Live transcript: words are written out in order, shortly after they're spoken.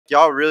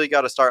y'all really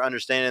got to start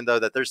understanding though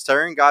that there's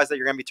certain guys that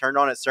you're gonna be turned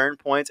on at certain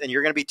points, and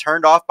you're gonna be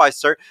turned off by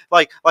certain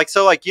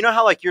so you know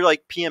how like you're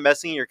like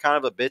PMSing and you're kind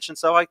of a bitch and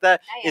stuff like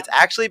that. It's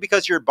actually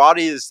because your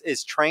body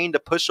is trained to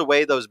push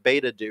away those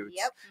beta dudes.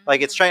 Yep.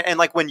 Like it's trained, and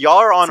like when y'all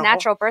are on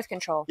natural birth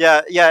control.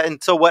 Yeah,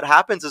 and so what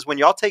happens is when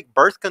y'all take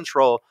birth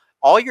control,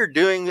 all you're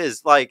doing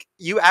is like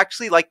you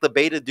actually like the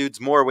beta dudes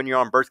more when you're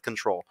on birth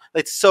control.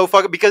 It's so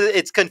fucking because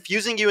it's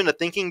confusing you into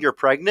thinking you're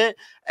pregnant,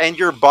 and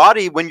your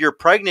body when you're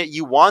pregnant,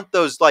 you want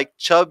those like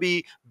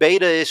chubby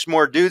beta-ish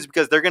more dudes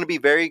because they're going to be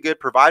very good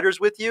providers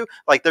with you.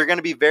 Like they're going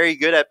to be very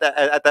good at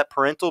that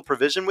parental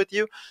provision with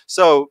you.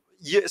 So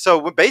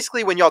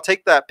basically when y'all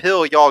take that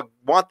pill, y'all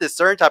want this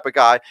certain type of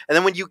guy, and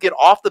then when you get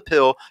off the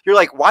pill, you're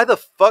like, why the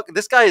fuck?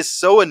 This guy is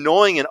so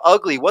annoying and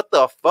ugly. What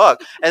the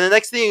fuck? And the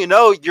next thing you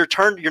know, you're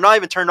not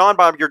even turned on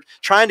by him. You're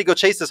trying to go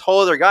chase this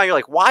whole other guy. You're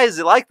like, why is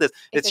it like this?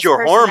 It's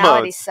your hormones. If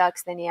personality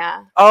sucks, then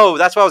yeah. Oh,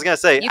 that's what I was gonna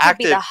say. You could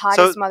be the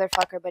hottest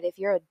motherfucker, but if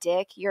you're a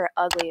dick, you're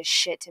ugly as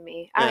shit to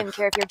me. I don't even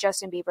care if you're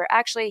Justin Bieber.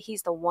 Actually,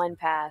 he's the one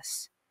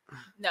pass.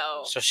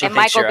 No. So she and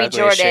thinks Michael you're B.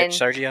 ugly as Jordan,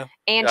 shit, Sergio?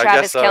 And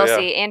Travis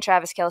Kelce, and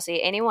Travis Kelce.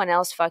 Anyone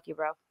else, fuck you,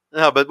 bro.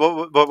 No, but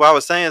what I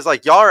was saying is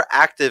like y'all are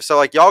active, so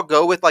like y'all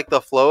go with like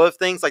the flow of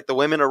things, like the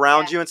women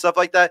around you and stuff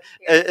like that.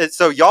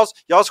 So y'all's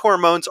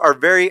hormones are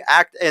very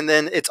and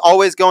then it's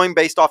always going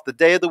based off the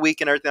day of the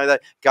week and everything like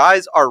that.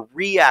 Guys are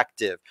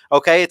reactive.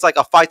 Okay, it's like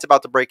a fight's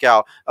about to break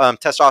out.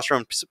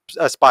 Testosterone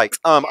spikes.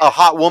 A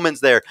hot woman's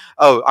there.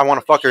 Oh, I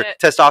want to fuck her.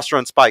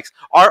 Testosterone spikes.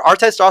 Our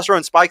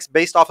testosterone spikes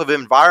based off of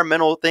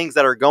environmental things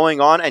that are going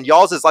on, and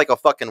y'all's is like a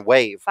fucking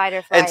wave. Fight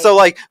or flight. And so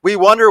like we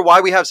wonder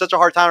why we have such a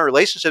hard time in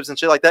relationships and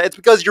shit like that. It's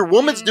because your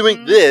woman's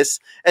doing this,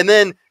 and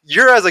then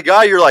you're as a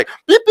guy, you're like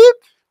beep beep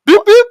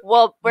beep beep.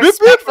 Well,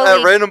 respectfully,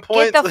 at random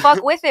points. Get the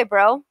fuck with it,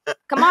 bro.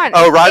 Come on.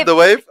 Oh, ride the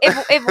wave.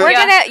 If we're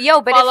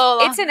gonna but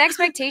it's an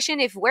expectation.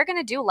 If we're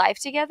gonna do life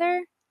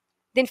together,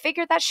 then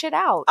figure that shit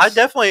out. I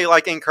definitely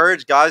like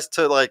encourage guys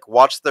to like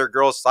watch their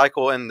girls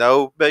cycle and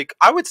know. Like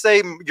I would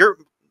say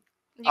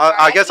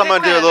I guess I'm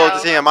gonna do a little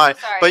TMI,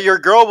 but your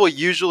girl will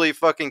usually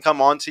fucking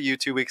come on to you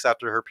 2 weeks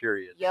after her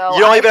period. You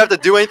don't even have to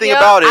do anything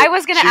about it. I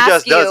was gonna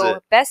ask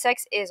you, best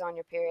sex is on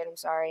your period. I'm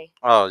sorry.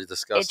 Oh,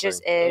 disgusting. It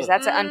just is.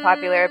 That's an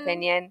unpopular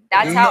opinion.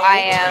 That's how I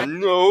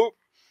am. No.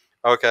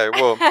 Okay,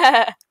 well,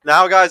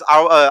 now guys,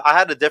 I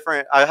had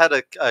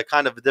a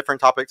kind of a different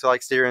topic to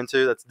like steer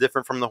into that's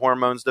different from the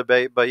hormones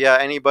debate. But yeah,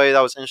 anybody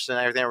that was interested in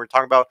everything that we're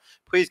talking about,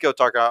 please go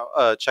check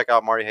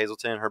out Marty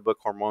Hazelton, her book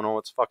Hormonal.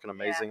 It's fucking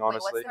amazing,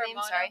 honestly. What's the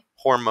name? Sorry.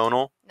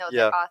 Hormonal. No,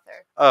 the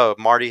author. Oh,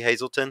 Marty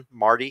Hazelton.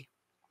 Marty.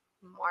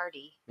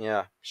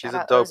 Yeah, she's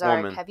a dope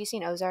woman. Have you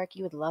seen Ozark?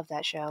 You would love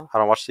that show. I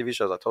don't watch TV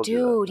shows. I told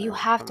you. Dude, you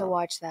have to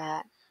watch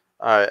that.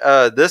 All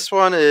right. This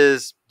one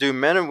is: do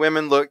men and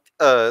women look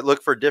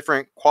for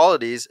different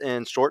qualities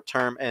in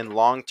short-term and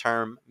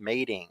long-term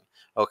mating?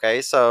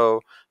 Okay, so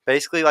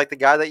basically, like the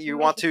guy that you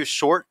want to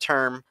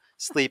short-term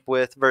sleep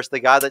with versus the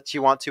guy that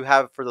you want to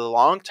have for the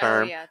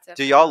long-term.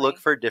 Do y'all look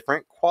for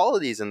different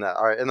qualities in that?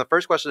 All right. And the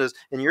first question is: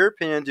 in your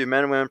opinion, do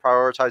men and women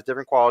prioritize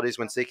different qualities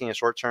when seeking a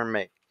short-term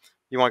mate?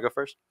 You want to go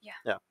first?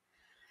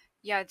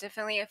 Yeah,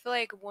 definitely. I feel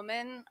like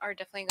women are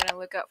definitely going to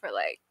look out for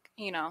like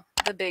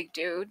the big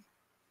dude.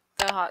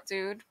 The hot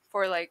dude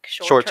for like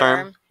short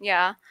term.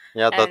 Yeah.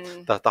 Yeah,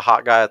 the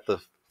hot guy at the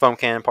foam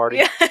cannon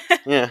party.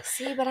 Yeah.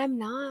 See, but I'm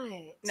not.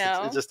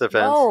 No. It just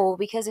depends. No,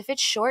 because if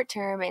it's short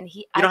term and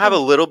you don't have a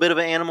little bit of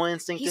an animal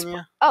instinct in you?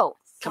 Oh,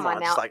 come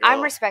on now. Like,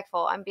 I'm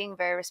respectful. I'm being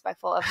very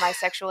respectful of my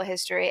sexual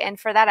history. And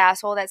for that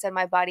asshole that said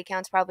my body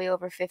count's probably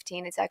over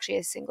 15, it's actually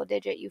a single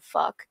digit. You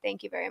fuck.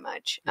 Thank you very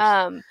much.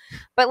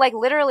 But like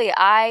literally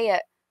I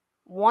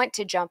want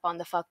to jump on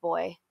the fuck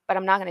boy. But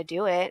I'm not going to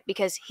do it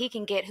because he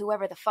can get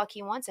whoever the fuck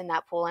he wants in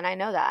that pool, and I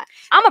know that.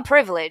 I'm a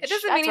privilege. It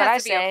doesn't That's mean he what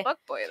has to be a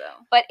fuckboy,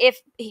 though. But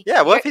if if he's a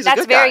good guy.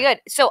 That's very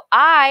good. So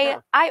I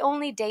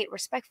only date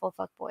respectful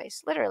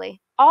fuckboys. Literally,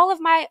 all of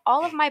my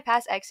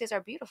past exes are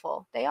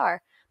beautiful. They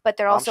are, but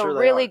they're also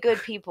really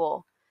good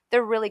people.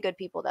 They're really good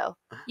people, though.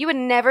 You would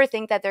never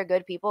think that they're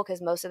good people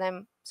because most of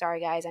them. Sorry,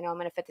 guys, I know I'm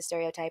going to fit the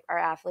stereotype. Are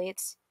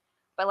athletes,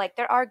 but like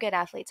there are good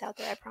athletes out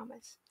there. I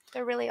promise.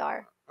 There really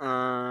are.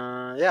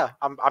 Yeah.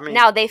 I mean,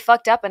 now they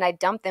fucked up and I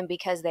dumped them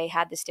because they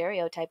had the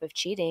stereotype of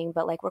cheating,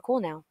 but like we're cool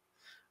now.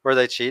 Were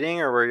they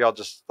cheating or were y'all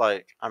just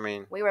like? I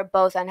mean, we were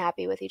both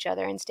unhappy with each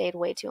other and stayed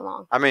way too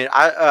long. I mean,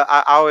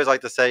 I always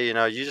like to say, you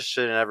just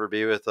shouldn't ever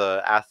be with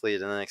an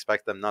athlete and then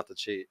expect them not to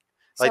cheat.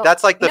 Like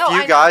that's like the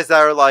few guys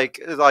that are like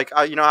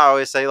you know how I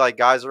always say like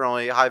guys are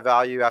only high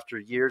value after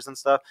years and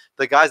stuff.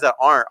 The guys that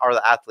aren't are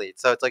the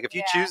athletes. So it's like if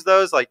you choose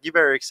those, like you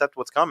better accept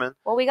what's coming.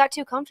 Well, we got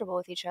too comfortable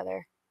with each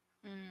other.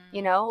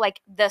 Like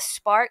the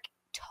spark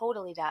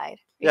totally died.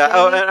 Yeah.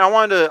 Oh, and I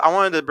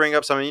wanted to bring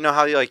up something. You know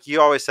how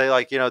you always say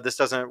like this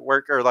doesn't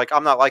work or like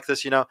I'm not like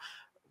this.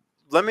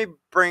 Let me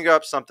bring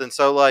up something.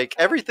 So like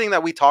everything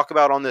that we talk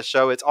about on this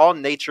show, it's all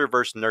nature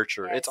versus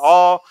nurture. Yes.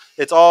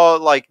 It's all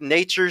like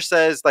nature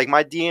says, like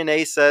my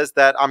DNA says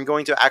that I'm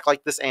going to act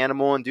like this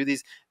animal and do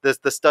these.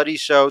 The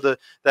studies show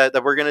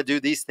that we're going to do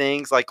these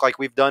things like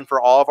we've done for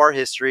all of our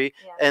history.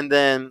 Yeah. And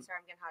then. Sorry,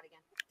 I'm getting hot again.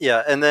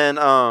 Yeah, and then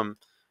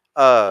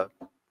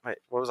wait,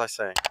 what was I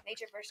saying?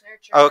 Nature versus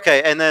nurture.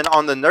 Okay, and then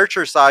on the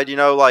nurture side, you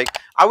know, like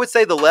I would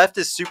say the left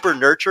is super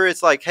nurture.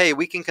 It's like, hey,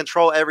 we can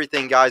control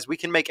everything, guys. We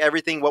can make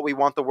everything what we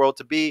want the world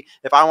to be.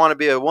 If I want to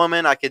be a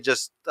woman, I could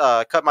just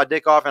cut my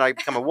dick off and I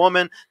become a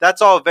woman.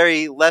 That's all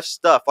very left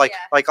stuff. Like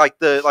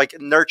like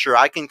nurture.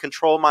 I can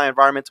control my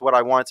environment to what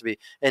I want it to be.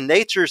 And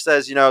nature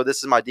says, you know,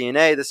 this is my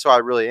DNA. This is who I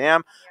really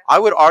am. Yeah. I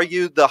would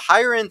argue the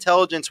higher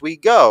intelligence we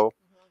go,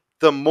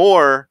 the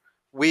more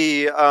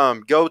we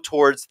go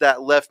towards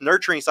that left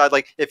nurturing side.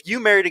 Like if you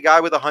married a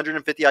guy with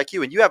 150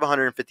 IQ and you have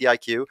 150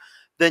 IQ,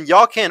 then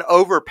y'all can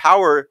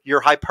overpower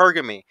your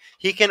hypergamy.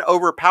 He can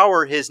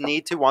overpower his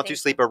need to want to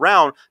sleep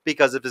around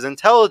because of his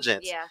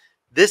intelligence. Yeah.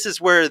 This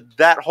is where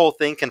that whole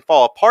thing can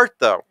fall apart,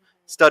 though.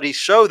 Mm-hmm. Studies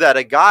show that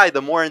a guy,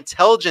 the more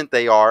intelligent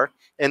they are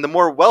and the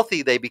more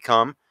wealthy they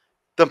become,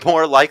 the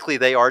more likely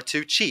they are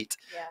to cheat.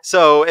 Yeah.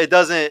 So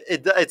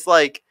it's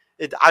like,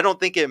 I don't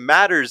think it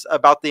matters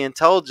about the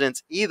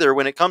intelligence either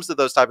when it comes to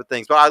those type of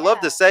things. But I love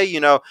to say, you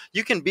know,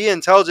 you can be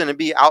intelligent and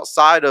be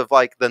outside of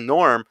like the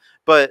norm,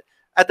 but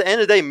at the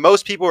end of the day,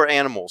 most people are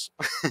animals.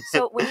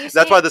 So when you say,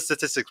 that's why the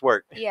statistics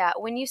work. Yeah.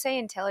 When you say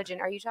intelligent,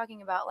 are you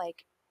talking about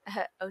like,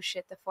 oh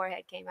shit, the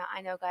forehead came out.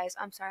 I know, guys.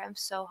 I'm sorry. I'm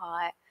so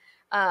hot.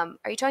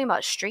 Are you talking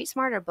about street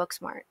smart or book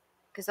smart?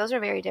 Because those are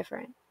very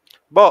different.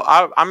 Well,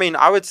 I mean,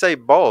 I would say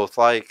both.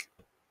 Like,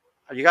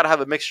 you got to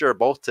have a mixture of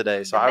both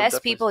today. So the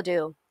best people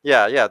do.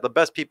 Yeah. The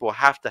best people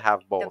have to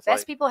have both. The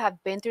best people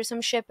have been through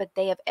some shit, but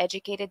they have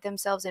educated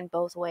themselves in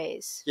both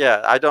ways.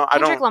 Yeah,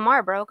 Kendrick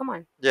Lamar, bro, come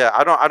on. Yeah,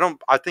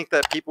 I think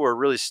that people are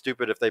really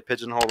stupid if they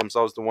pigeonhole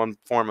themselves to one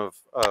form of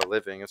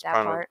living. It's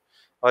kind of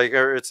like,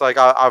 it's like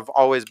I've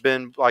always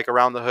been like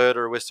around the hood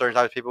or with certain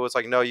types of people. It's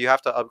like, no, you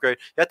have to upgrade.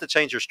 You have to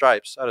change your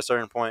stripes at a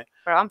certain point.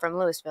 Bro, I'm from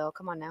Louisville.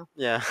 Come on now.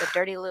 Yeah. The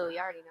dirty Lou, you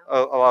already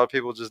know. A lot of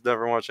people just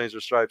never want to change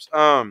their stripes.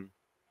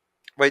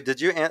 Wait,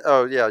 did you?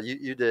 Oh, yeah,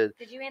 you did.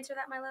 Did you answer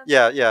that, my love?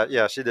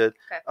 Yeah, she did.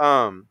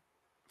 Okay.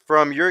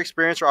 From your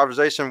experience or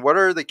observation, what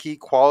are the key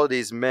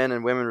qualities men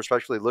and women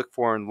respectively look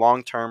for in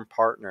long-term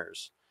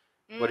partners?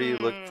 What do you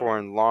look for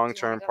in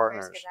long-term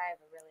partners?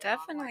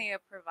 Definitely a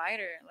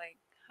provider. Like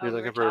you're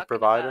looking for a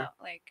provider, about,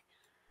 like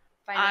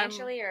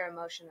financially or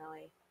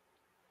emotionally.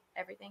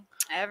 Everything.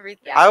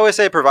 Everything. I always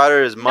say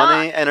provider is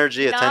money,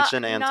 energy,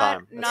 attention, and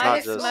time. It's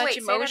not just much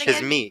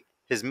emotion.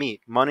 His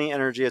meat, money,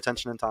 energy,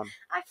 attention, and time.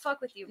 I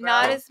fuck with you, bro.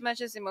 Not as much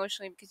as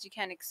emotionally because you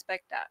can't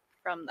expect that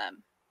from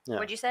them. Yeah.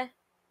 What'd you say?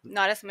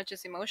 Not as much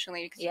as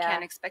emotionally because you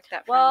can't expect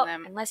that from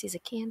them. Unless he's a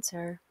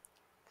Cancer.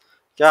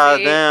 God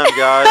damn,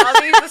 guys!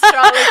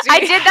 I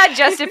did that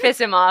just to piss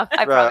him off.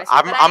 I promise.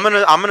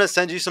 I'm gonna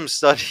send you some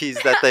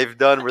studies that they've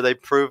done where they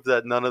prove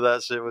that none of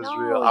that shit was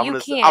real.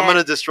 I'm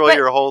gonna destroy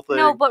your whole thing.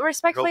 No, but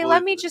respectfully,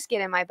 let me just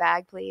get in my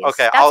bag, please.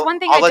 Okay, that's one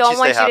thing I don't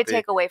want you to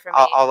take away from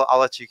me. I'll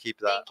let you keep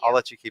that. I'll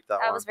let you keep that.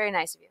 That was very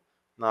nice of you.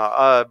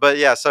 No, but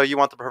yeah, so you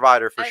want the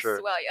provider for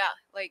sure. Well, yeah,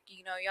 like,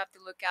 you know, you have to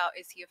look out.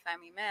 Is he a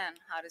family man?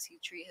 How does he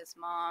treat his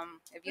mom?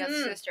 If he has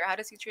a sister, how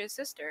does he treat his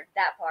sister?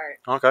 That part.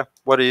 Okay.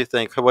 What do you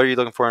think? What are you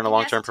looking for in a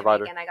long-term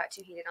provider? And I got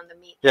too heated on the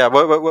meat. Yeah.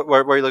 What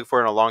are you looking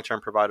for in a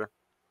long-term provider?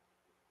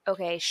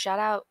 Okay. Shout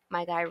out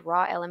my guy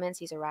Raw Elements.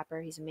 He's a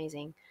rapper. He's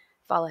amazing.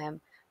 Follow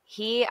him.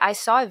 I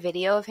saw a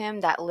video of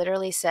him that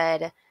literally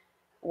said,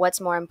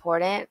 "What's more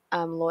important,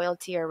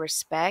 loyalty or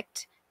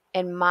respect?"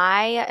 And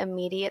my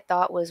immediate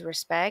thought was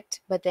respect,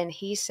 but then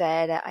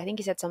I think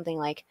he said something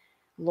like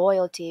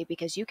loyalty,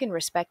 because you can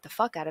respect the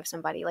fuck out of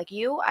somebody. Like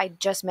you, I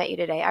just met you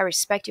today. I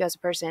respect you as a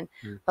person,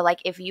 but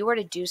like if you were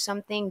to do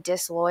something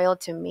disloyal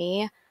to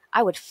me,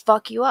 I would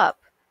fuck you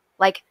up.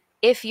 Like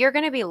if you're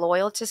going to be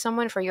loyal to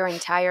someone for your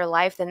entire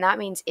life, then that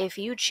means if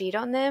you cheat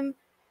on them,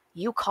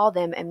 you call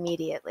them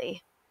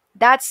immediately.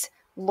 That's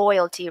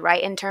loyalty,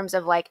 right? In terms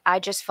of like, I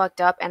just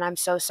fucked up and I'm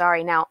so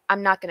sorry. Now,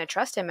 I'm not going to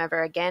trust him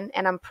ever again,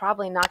 and I'm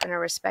probably not going to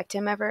respect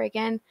him ever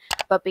again,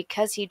 but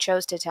because he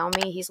chose to tell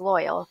me, he's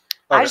loyal.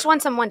 Okay. I just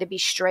want someone to be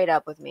straight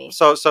up with me.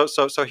 So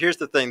here's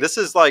the thing. This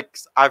is like,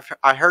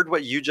 I heard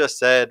what you just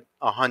said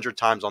 100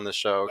 times on this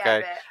show,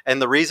 okay? Yeah,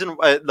 and the reason,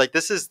 like,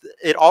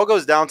 it all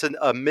goes down to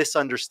a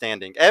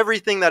misunderstanding.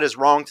 Everything that is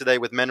wrong today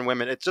with men and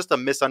women, it's just a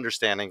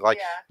misunderstanding. Like,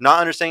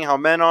 not understanding how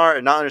men are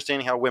and not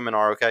understanding how women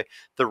are, okay?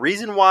 The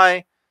reason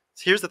why,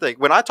 here's the thing.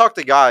 When I talk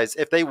to guys,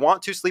 if they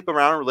want to sleep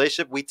around in a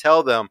relationship, we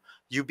tell them,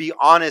 you be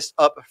honest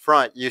up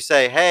front. You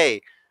say,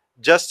 hey,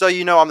 just so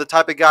you know, I'm the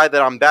type of guy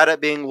that I'm bad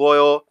at being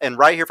loyal, and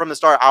right here from the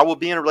start, I will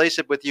be in a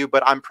relationship with you,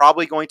 but I'm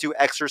probably going to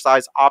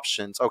exercise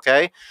options,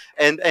 okay?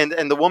 And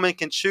the woman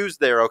can choose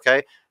there,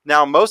 okay?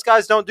 Now, most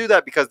guys don't do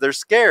that because they're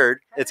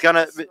scared. It's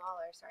gonna smaller.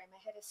 Sorry, my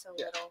head is so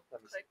little.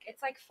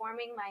 It's like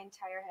forming my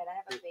entire head. I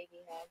have a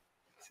baby head.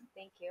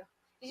 Thank you.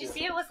 Did you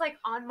see it was like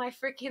on my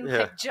freaking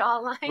like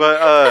jawline?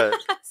 But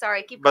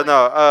sorry, keep going.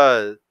 But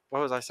no,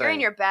 what was I saying? You're in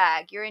your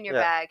bag. You're in your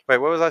bag. Wait,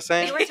 what was I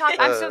saying? You were talking.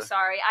 I'm so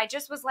sorry. I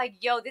just was like,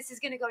 yo, this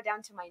is gonna go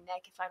down to my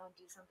neck if I don't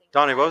do something.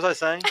 Donnie, what was I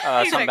saying?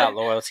 Something about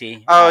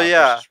loyalty. Oh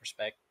yeah.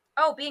 Respect.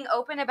 Oh, being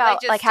open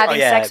about like having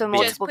sex with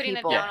multiple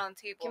people.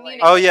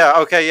 Oh yeah,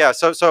 okay, yeah.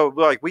 So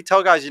like we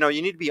tell guys, you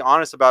need to be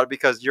honest about it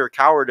because you're a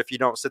coward if you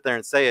don't sit there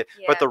and say it.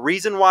 Yeah. But the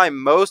reason why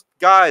most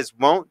guys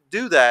won't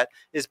do that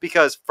is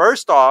because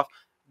first off,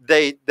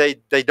 they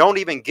don't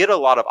even get a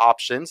lot of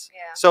options.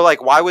 Yeah. So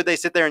like why would they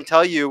sit there and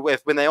tell you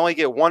when they only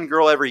get one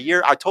girl every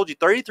year? I told you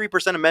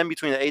 33% of men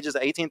between the ages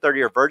of 18 and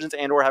 30 are virgins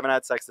and or haven't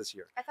had sex this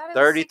year. I thought it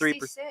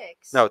was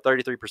 66. No,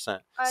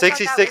 33%.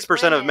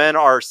 66% of men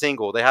are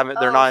single.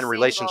 They're not in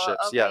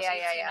relationships. Okay, yes.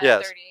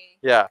 Yes. 30.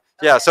 Yeah. Okay.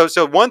 Yeah. So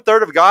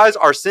 1/3 of guys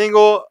are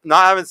single,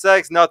 not having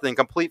sex, nothing.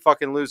 Complete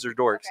fucking loser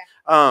dorks.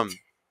 Okay.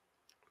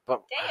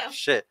 But damn.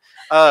 Shit.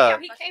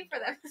 Damn, he came for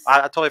them.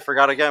 I totally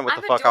forgot again what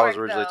the fuck I was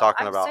originally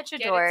talking about. I'm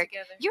such a dork.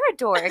 You're a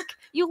dork.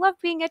 You love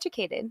being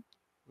educated.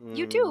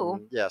 You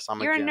do. Yes,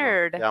 you're a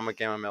nerd. Yeah, I'm a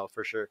gamma male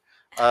for sure.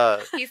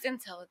 He's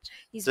intelligent.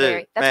 He's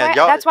very.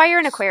 That's why you're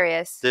an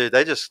Aquarius. Dude,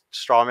 they just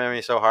straw man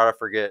me so hard I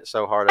forget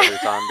so hard every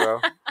time, bro.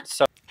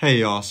 Hey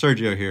y'all,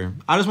 Sergio here.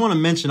 I just want to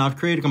mention I've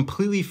created a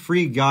completely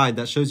free guide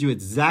that shows you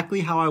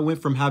exactly how I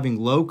went from having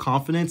low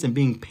confidence and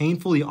being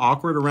painfully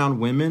awkward around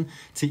women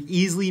to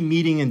easily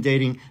meeting and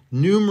dating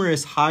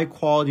numerous high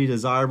quality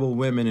desirable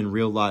women in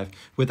real life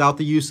without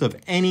the use of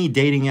any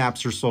dating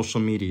apps or social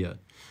media.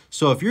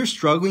 So if you're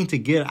struggling to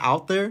get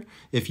out there,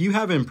 if you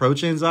have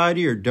approach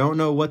anxiety or don't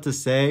know what to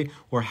say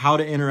or how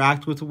to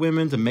interact with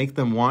women to make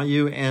them want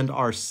you and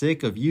are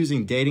sick of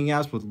using dating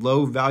apps with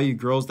low value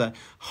girls that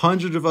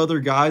hundreds of other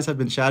guys have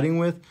been chatting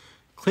with,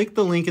 click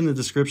the link in the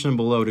description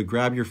below to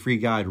grab your free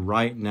guide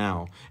right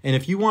now. And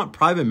if you want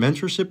private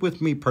mentorship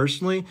with me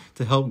personally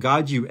to help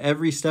guide you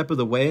every step of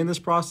the way in this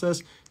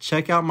process,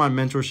 check out my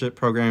mentorship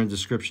program in the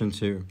description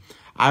too.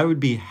 I would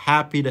be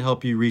happy to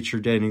help you reach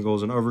your dating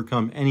goals and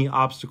overcome any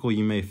obstacle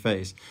you may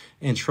face.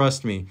 And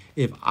trust me,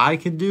 if I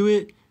can do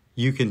it,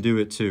 you can do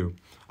it too.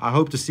 I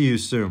hope to see you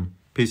soon.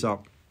 Peace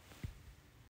out.